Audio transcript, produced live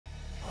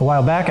A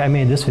while back I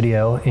made this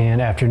video,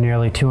 and after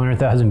nearly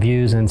 200,000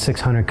 views and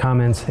 600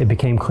 comments, it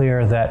became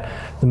clear that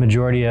the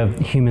majority of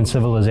human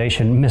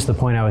civilization missed the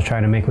point I was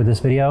trying to make with this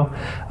video,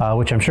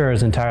 which I'm sure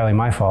is entirely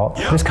my fault.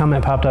 This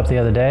comment popped up the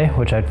other day,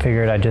 which I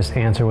figured I'd just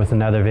answer with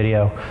another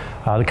video.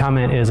 The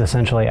comment is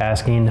essentially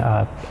asking,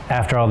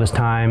 after all this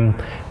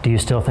time, do you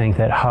still think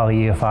that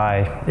Holley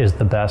EFI is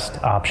the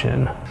best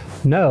option?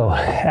 No,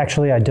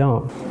 actually I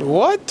don't.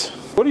 What?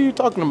 What are you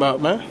talking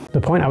about, man? The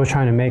point I was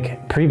trying to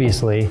make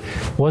previously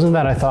wasn't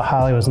that I thought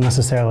Holley was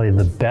necessarily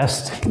the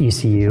best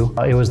ECU.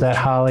 It was that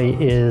Holley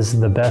is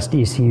the best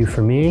ECU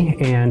for me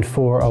and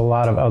for a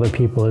lot of other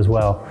people as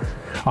well.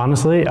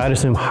 Honestly, I'd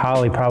assume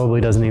Holley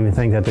probably doesn't even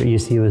think that their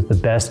ECU is the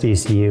best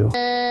ECU.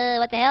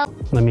 What the hell?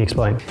 Let me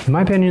explain. In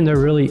my opinion, there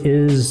really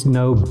is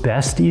no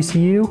best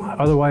ECU.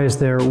 Otherwise,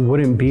 there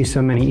wouldn't be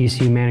so many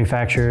ECU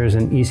manufacturers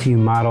and ECU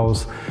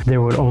models.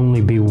 There would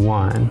only be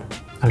one.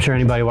 I'm sure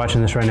anybody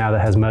watching this right now that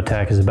has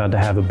Motec is about to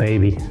have a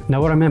baby.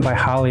 Now, what I meant by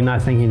Holley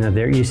not thinking that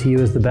their ECU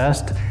is the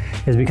best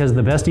is because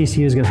the best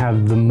ECU is going to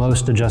have the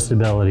most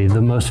adjustability,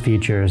 the most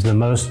features, the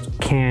most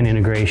CAN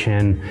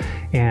integration,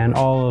 and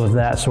all of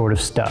that sort of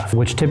stuff,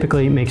 which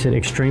typically makes it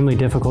extremely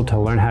difficult to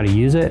learn how to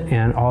use it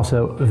and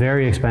also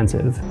very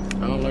expensive.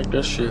 I don't like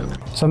that shit.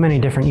 So many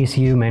different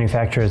ECU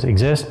manufacturers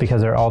exist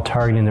because they're all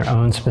targeting their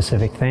own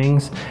specific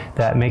things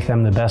that make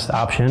them the best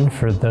option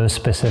for those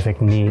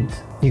specific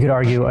needs. You could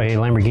argue a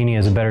Lamborghini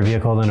is a better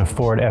vehicle than a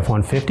Ford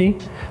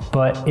F-150,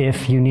 but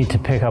if you need to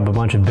pick up a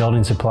bunch of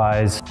building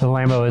supplies, the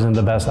Lambo isn't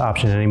the best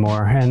option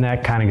anymore, and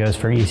that kind of goes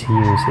for ECUs.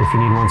 If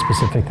you need one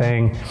specific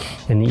thing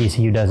and the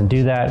ECU doesn't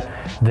do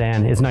that,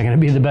 then it's not going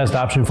to be the best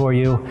option for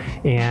you,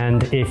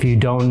 and if you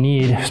don't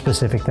need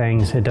specific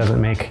things, it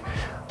doesn't make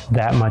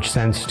that much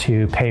sense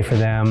to pay for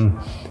them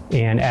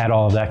and add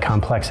all of that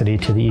complexity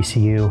to the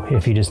ECU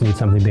if you just need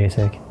something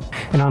basic.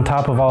 And on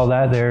top of all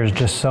that, there's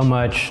just so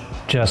much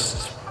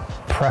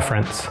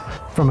preference.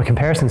 From a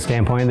comparison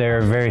standpoint,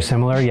 they're very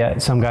similar,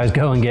 yet some guys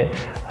go and get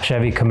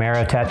Chevy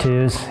Camaro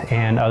tattoos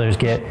and others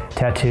get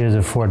tattoos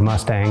of Ford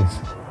Mustangs.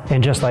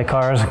 And just like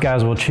cars,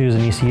 guys will choose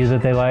an ECU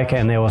that they like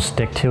and they will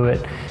stick to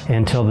it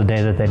until the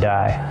day that they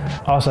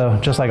die. Also,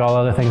 just like all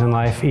other things in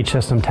life, each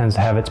system tends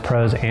to have its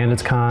pros and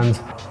its cons.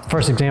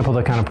 First example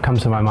that kind of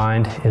comes to my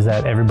mind is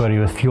that everybody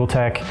with Fuel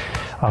Tech,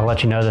 I'll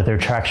let you know that their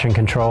traction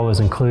control is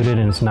included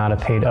and it's not a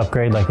paid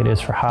upgrade like it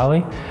is for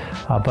Holley.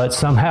 But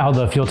somehow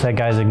the Fuel Tech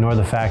guys ignore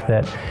the fact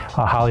that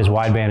Holley's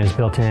wideband is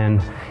built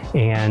in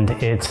and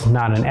it's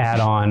not an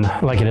add-on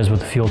like it is with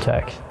the Fuel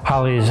Tech.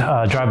 Holley's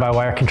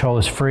drive-by-wire control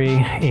is free,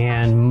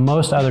 and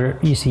most other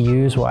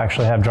ECUs will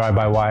actually have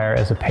drive-by-wire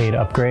as a paid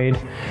upgrade.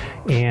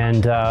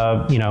 And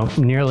you know,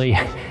 nearly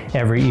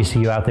every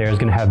ECU out there is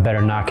going to have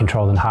better knock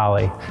control than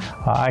Holley.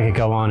 I could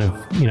go on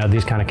of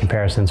these kind of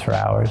comparisons for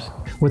hours.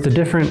 With the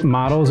different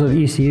models of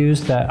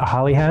ECUs that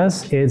Holley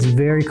has, it's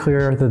very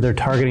clear that they're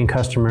targeting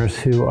customers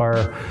who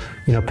are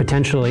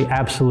potentially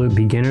absolute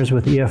beginners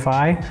with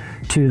EFI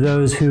to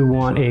those who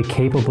want a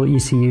capable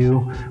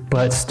ECU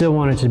but still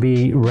want it to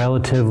be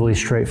relatively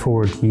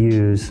straightforward to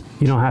use.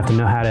 You don't have to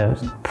know how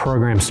to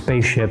program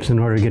spaceships in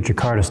order to get your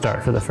car to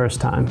start for the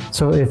first time.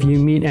 So if you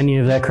meet any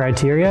of that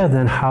criteria,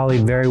 then Holley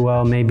very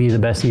well may be the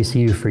best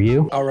ECU for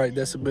you. All right,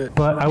 that's a bit.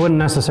 But I wouldn't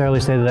necessarily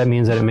say that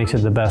means that it makes it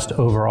the best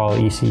overall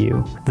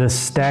ECU. The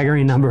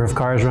staggering number of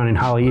cars running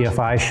Holley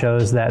EFI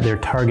shows that their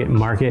target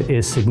market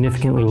is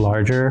significantly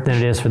larger than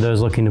it is for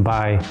those looking to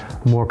buy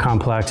more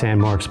complex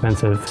and more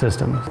expensive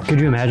systems.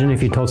 Could you imagine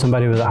if you told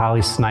somebody with a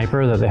Holley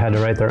Sniper that they had to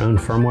write their own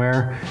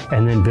firmware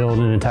and then build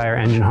an entire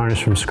engine harness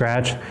from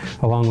scratch,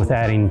 along with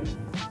adding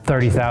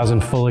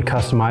 30,000 fully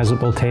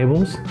customizable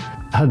tables?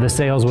 The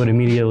sales would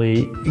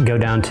immediately go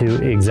down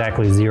to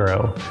exactly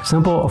zero.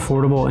 Simple,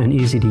 affordable, and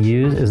easy to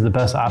use is the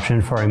best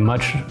option for a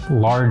much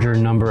larger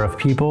number of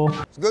people.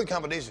 It's good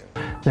competition.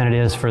 Than it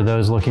is for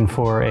those looking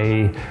for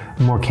a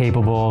more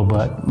capable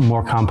but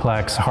more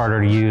complex,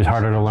 harder to use,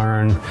 harder to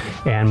learn,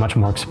 and much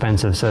more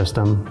expensive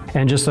system.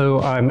 And just so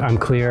I'm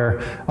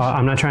clear,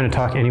 I'm not trying to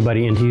talk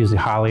anybody into using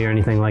Holley or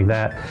anything like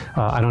that.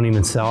 I don't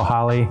even sell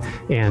Holley,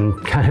 and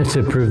kind of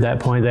to prove that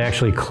point, they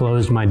actually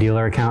closed my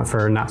dealer account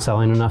for not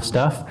selling enough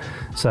stuff.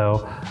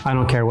 So I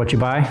don't care what you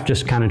buy,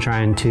 just kind of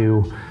trying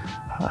to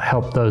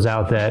help those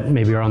out that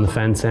maybe are on the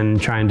fence and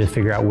trying to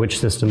figure out which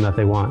system that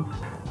they want.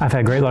 I've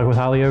had great luck with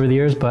Holley over the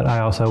years, but I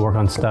also work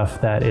on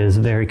stuff that is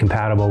very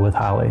compatible with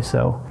Holley.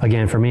 So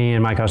again, for me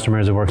and my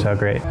customers, it works out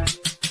great.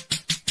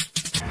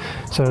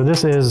 So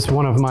this is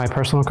one of my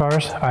personal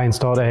cars. I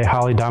installed a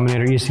Holley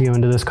Dominator ECU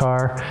into this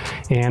car,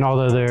 and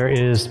although there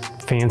is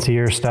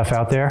fancier stuff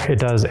out there, it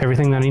does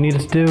everything that I need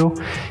it to do,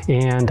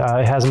 and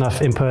it has enough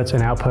inputs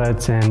and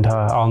outputs, and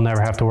I'll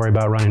never have to worry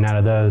about running out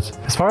of those.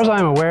 As far as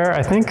I'm aware,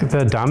 I think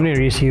the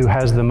Dominator ECU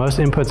has the most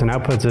inputs and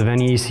outputs of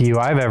any ECU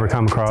I've ever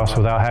come across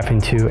without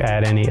having to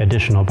add any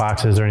additional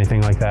boxes or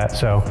anything like that.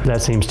 So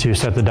that seems to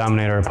set the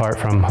Dominator apart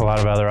from a lot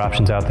of other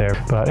options out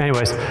there. But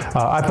anyways,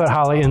 I put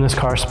Holley in this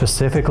car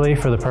specifically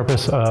for the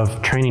purpose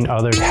of training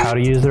others how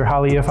to use their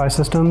Holley EFI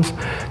systems.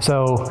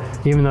 So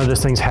even though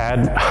this thing's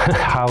had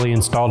Holley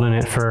installed in it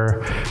it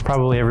for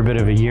probably every bit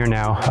of a year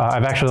now.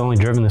 I've actually only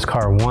driven this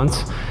car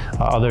once,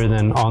 other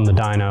than on the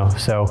dyno.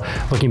 So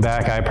looking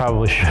back, I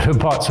probably should have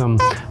bought some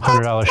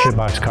 $100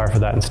 shitbox car for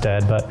that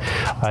instead. But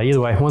either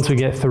way, once we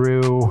get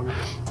through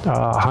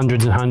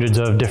hundreds and hundreds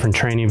of different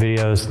training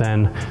videos,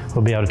 then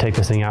we'll be able to take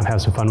this thing out and have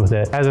some fun with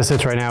it. As it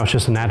sits right now, it's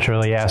just a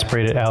naturally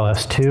aspirated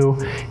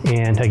LS2.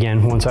 And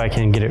again, once I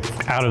can get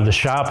it out of the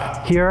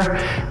shop here,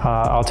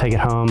 I'll take it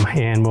home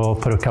and we'll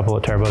put a couple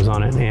of turbos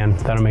on it, and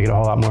that'll make it a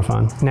whole lot more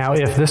fun. Now,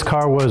 if this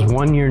car was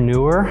 1 year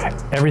newer,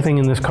 everything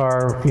in this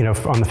car, you know,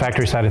 on the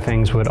factory side of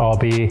things would all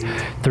be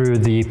through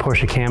the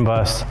Porsche CAN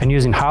bus, and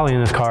using Holley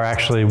in this car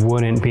actually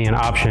wouldn't be an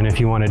option if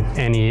you wanted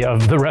any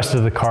of the rest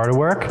of the car to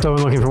work. So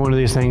when looking for one of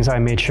these things, I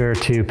made sure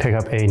to pick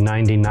up a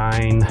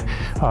 99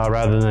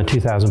 rather than a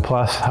 2000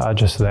 plus,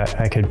 just so that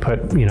I could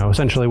put, you know,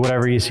 essentially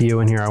whatever ECU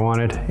in here I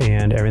wanted,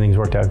 and everything's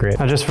worked out great.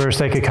 Now, just for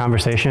sake of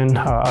conversation,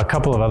 a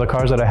couple of other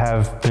cars that I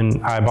have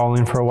been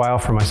eyeballing for a while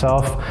for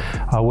myself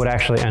would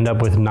actually end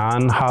up with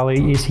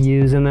non-Holley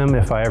ECUs in them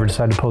if I ever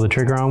decide to pull the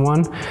trigger on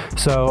one.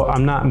 So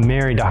I'm not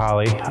married to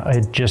Holley, I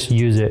just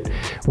use it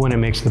when it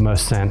makes the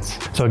most sense.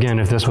 So again,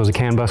 if this was a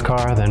CAN bus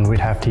car, then we'd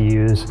have to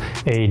use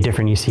a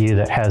different ECU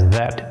that has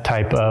that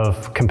type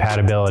of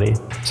compatibility.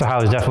 So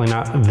Holley is definitely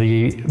not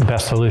the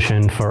best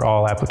solution for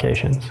all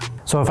applications.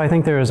 So if I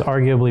think there is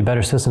arguably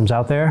better systems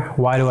out there,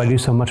 why do I do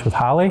so much with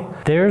Holley?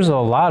 There's a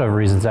lot of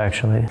reasons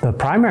actually. The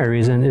primary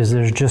reason is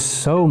there's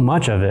just so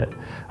much of it.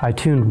 I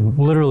tuned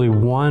literally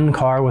one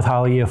car with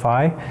Holley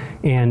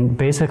EFI, and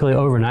basically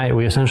overnight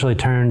we essentially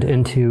turned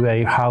into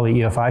a Holley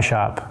EFI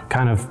shop,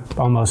 kind of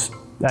almost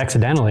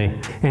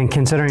accidentally. And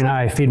considering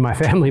I feed my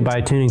family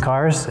by tuning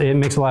cars, it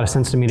makes a lot of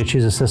sense to me to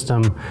choose a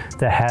system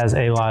that has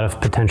a lot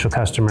of potential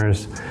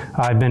customers.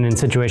 I've been in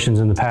situations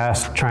in the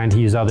past trying to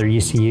use other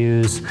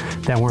ECUs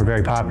that weren't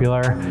very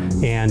popular,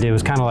 and it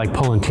was kind of like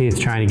pulling teeth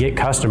trying to get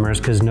customers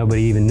because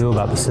nobody even knew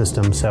about the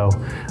system, so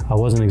I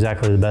wasn't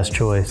exactly the best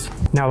choice.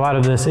 Now, a lot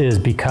of this is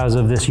because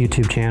of this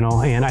YouTube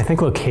channel, and I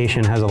think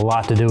location has a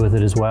lot to do with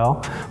it as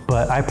well,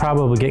 but I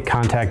probably get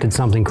contacted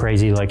something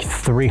crazy like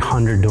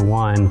 300 to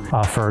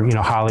 1 for, you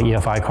know, Holley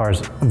EFI cars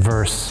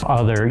versus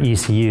other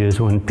ECUs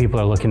when people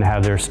are looking to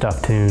have their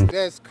stuff tuned.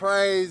 That's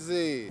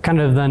crazy.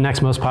 Kind of the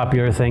next most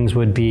popular things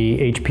would be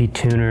HP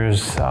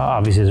tuners.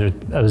 Obviously,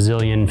 there's a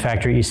zillion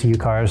factory ECU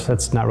cars.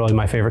 That's not really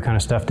my favorite kind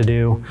of stuff to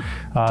do.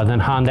 Then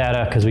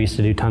Honda, because we used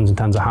to do tons and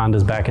tons of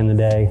Hondas back in the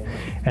day.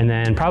 And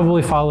then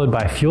probably followed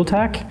by Fuel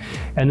Tech.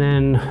 And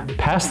then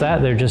past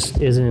that, there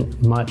just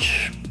isn't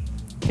much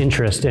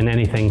interest in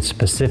anything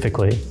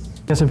specifically.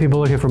 Got some people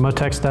looking for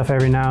Motec stuff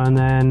every now and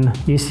then,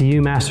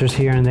 ECU masters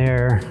here and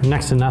there,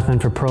 next to nothing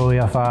for Pro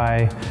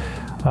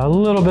EFI, a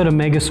little bit of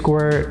Mega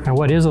Squirt. And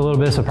what is a little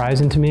bit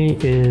surprising to me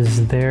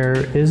is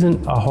there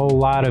isn't a whole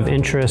lot of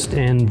interest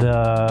in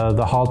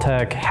the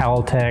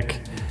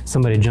Haltech.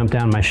 Somebody jumped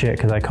down my shit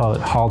because I call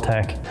it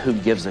Haltech. Who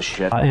gives a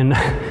shit? In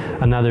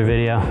another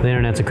video. The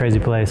internet's a crazy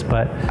place,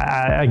 but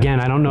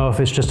again, I don't know if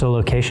it's just a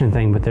location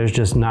thing, but there's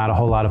just not a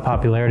whole lot of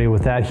popularity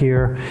with that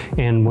here.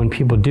 And when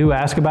people do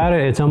ask about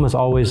it, it's almost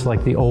always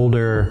like the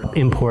older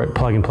import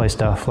plug and play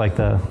stuff, like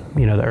the,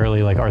 you know, the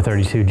early like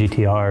R32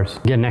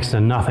 GTRs. Get next to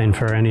nothing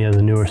for any of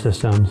the newer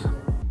systems.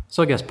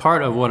 So I guess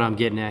part of what I'm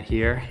getting at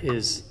here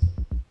is,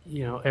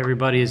 you know,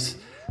 everybody's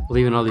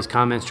leaving all these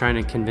comments trying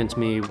to convince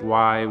me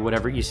why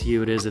whatever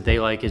ECU it is that they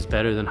like is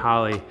better than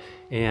Holley.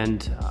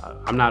 And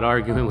I'm not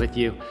arguing with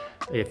you.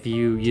 If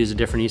you use a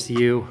different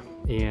ECU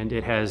and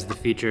it has the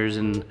features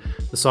and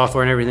the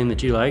software and everything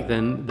that you like,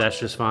 then that's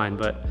just fine.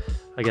 But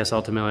I guess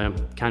ultimately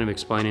I'm kind of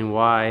explaining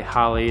why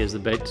Holley is the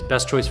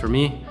best choice for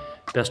me,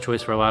 best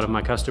choice for a lot of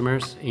my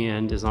customers.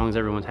 And as long as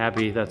everyone's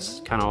happy,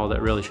 that's kind of all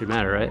that really should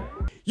matter, right?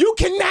 You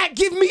cannot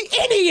give me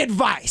any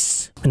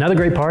advice. Another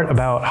great part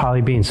about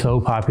Holley being so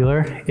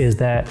popular is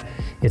that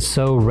it's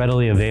so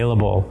readily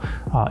available.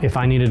 If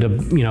I needed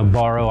to, you know,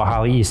 borrow a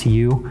Holley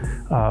ECU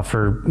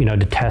for, you know,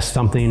 to test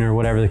something or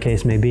whatever the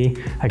case may be,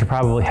 I could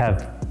probably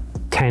have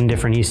 10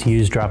 different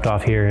ECUs dropped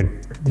off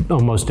here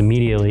almost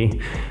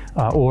immediately.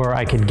 Or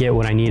I could get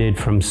what I needed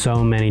from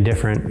so many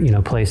different, you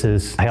know,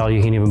 places. Hell,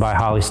 you can even buy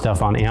Holley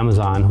stuff on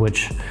Amazon,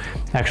 which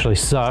actually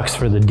sucks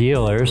for the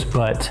dealers,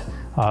 but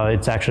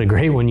it's actually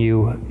great when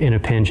you're in a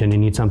pinch and you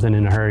need something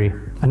in a hurry.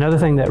 Another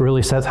thing that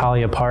really sets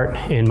Holley apart,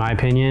 in my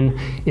opinion,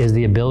 is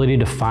the ability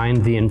to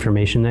find the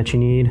information that you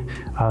need.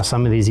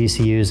 Some of these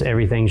ECUs,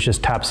 everything's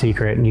just top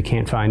secret and you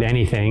can't find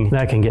anything.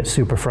 That can get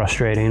super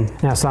frustrating.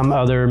 Now, some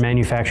other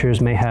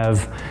manufacturers may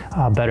have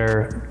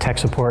better tech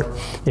support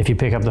if you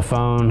pick up the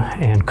phone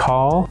and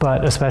call,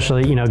 but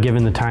especially, you know,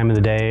 given the time of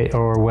the day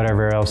or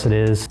whatever else it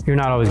is, you're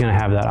not always gonna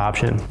have that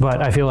option.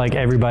 But I feel like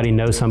everybody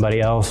knows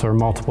somebody else or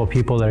multiple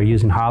people that are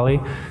using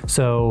Holley,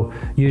 so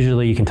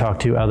usually you can talk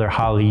to other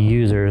Holley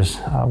users,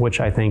 which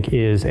I think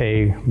is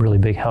a really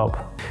big help.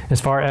 As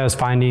far as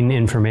finding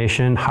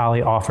information,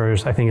 Holley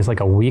offers, I think it's like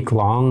a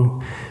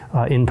week-long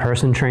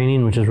in-person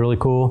training, which is really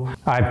cool.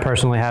 I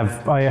personally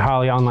have a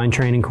Holley online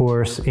training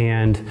course,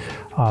 and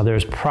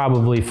there's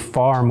probably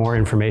far more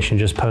information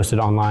just posted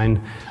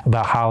online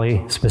about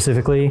Holley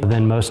specifically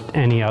than most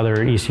any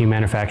other ECU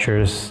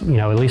manufacturers, you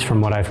know, at least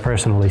from what I've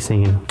personally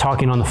seen.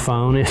 Talking on the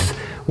phone is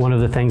one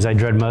of the things I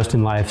dread most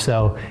in life,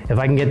 so if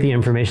I can get the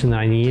information that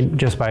I need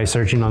just by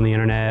searching on the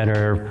internet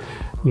or,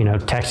 you know,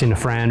 texting a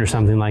friend or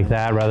something like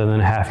that, rather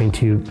than having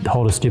to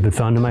hold a stupid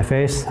phone to my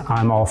face,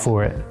 I'm all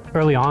for it.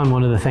 Early on,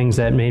 one of the things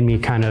that made me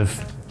kind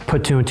of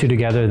put two and two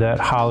together that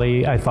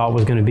Holley I thought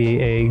was going to be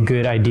a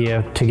good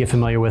idea to get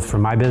familiar with for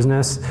my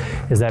business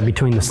is that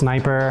between the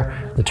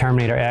Sniper, the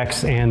Terminator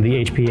X, and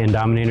the HP and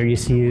Dominator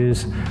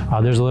ECUs,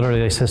 there's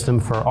literally a system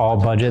for all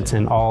budgets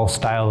and all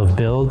style of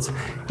builds.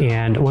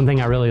 And one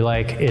thing I really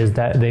like is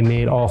that they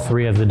made all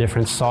three of the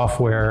different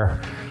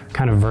software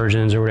kind of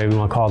versions, or whatever you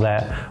want to call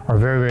that, are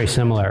very, very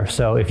similar.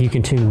 So if you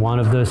can tune one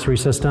of those three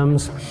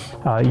systems,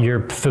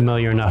 you're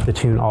familiar enough to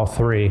tune all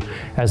three.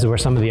 As there were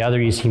some of the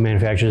other ECU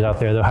manufacturers out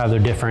there, they'll have their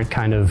different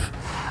kind of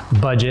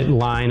budget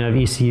line of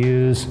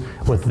ECUs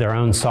with their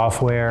own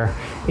software,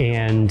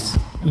 and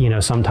you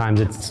know,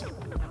 sometimes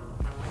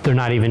they're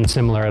not even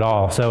similar at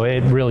all. So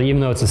it really,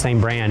 even though it's the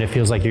same brand, it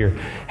feels like you're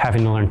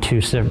having to learn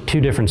two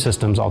different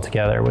systems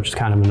altogether, which is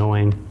kind of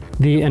annoying.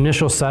 The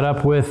initial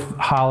setup with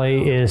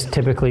Holley is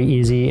typically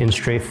easy and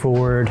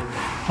straightforward.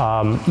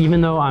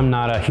 Even though I'm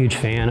not a huge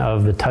fan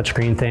of the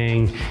touchscreen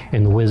thing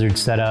and the wizard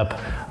setup,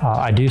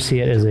 I do see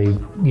it as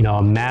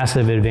a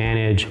massive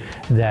advantage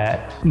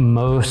that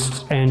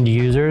most end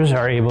users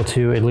are able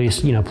to at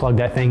least plug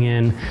that thing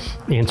in,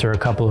 answer a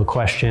couple of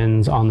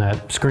questions on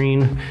that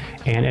screen,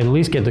 and at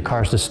least get the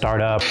cars to start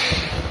up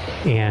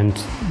and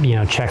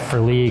check for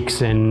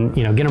leaks and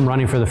get them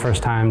running for the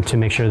first time to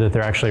make sure that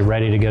they're actually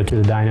ready to go to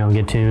the dyno and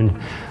get tuned.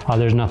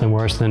 There's nothing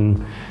worse than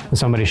when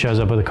somebody shows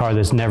up with a car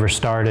that's never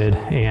started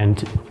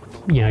and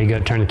you go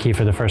to turn the key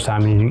for the first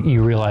time and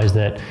you realize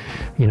that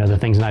the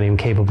thing's not even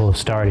capable of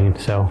starting.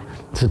 So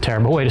it's a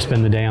terrible way to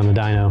spend the day on the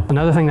dyno.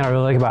 Another thing that I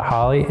really like about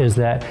Holley is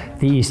that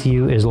the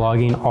ECU is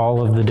logging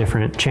all of the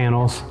different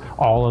channels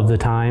all of the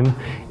time,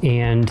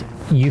 and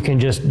you can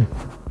just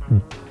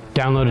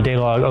download a data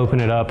log,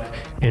 open it up,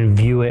 and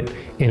view it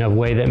in a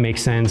way that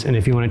makes sense. And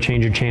if you want to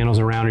change your channels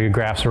around or your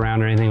graphs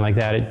around or anything like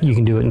that, you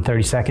can do it in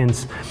 30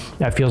 seconds.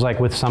 That feels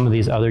like with some of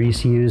these other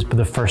ECUs, but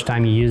the first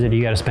time you use it,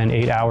 you got to spend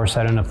 8 hours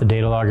setting up the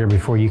data logger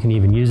before you can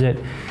even use it.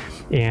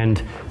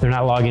 And they're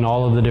not logging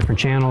all of the different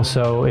channels,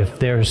 so if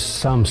there's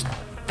some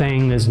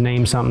thing that's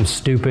named something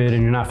stupid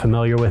and you're not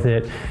familiar with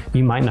it,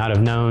 you might not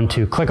have known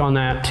to click on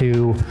that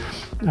to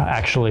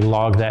actually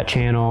log that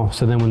channel.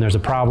 So then when there's a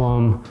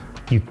problem,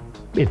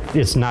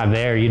 it's not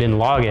there, you didn't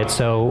log it,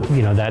 so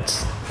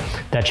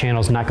that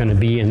channel's not going to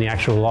be in the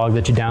actual log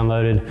that you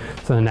downloaded.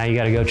 So now you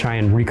got to go try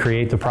and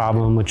recreate the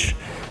problem, which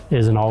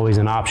isn't always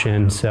an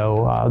option.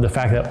 So the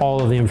fact that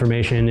all of the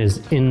information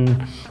is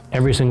in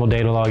every single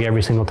data log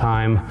every single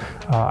time,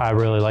 I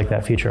really like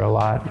that feature a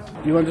lot.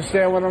 You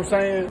understand what I'm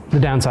saying? The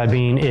downside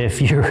being,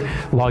 if you're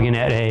logging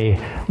at a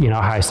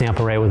high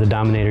sample rate with a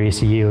Dominator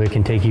ECU, it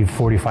can take you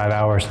 45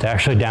 hours to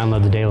actually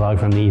download the data log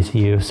from the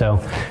ECU. So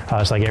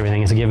it's like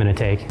everything, it's a give and a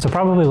take. So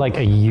probably like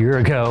a year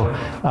ago,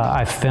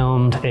 I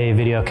filmed a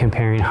video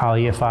comparing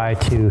Holley EFI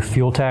to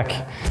Fuel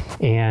Tech.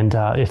 And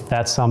if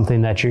that's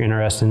something that you're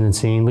interested in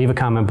seeing, leave a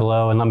comment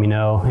below and let me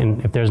know.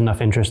 And if there's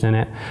enough interest in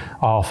it,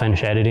 I'll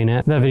finish editing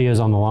it. That video is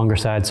on the longer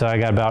side, so I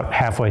got about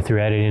halfway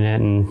through editing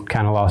it and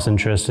kind of lost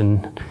interest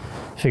and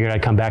figured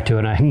I'd come back to it,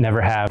 and I never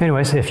have.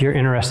 Anyways, if you're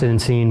interested in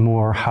seeing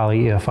more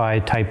Holley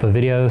EFI type of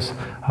videos,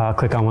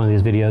 click on one of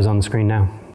these videos on the screen now.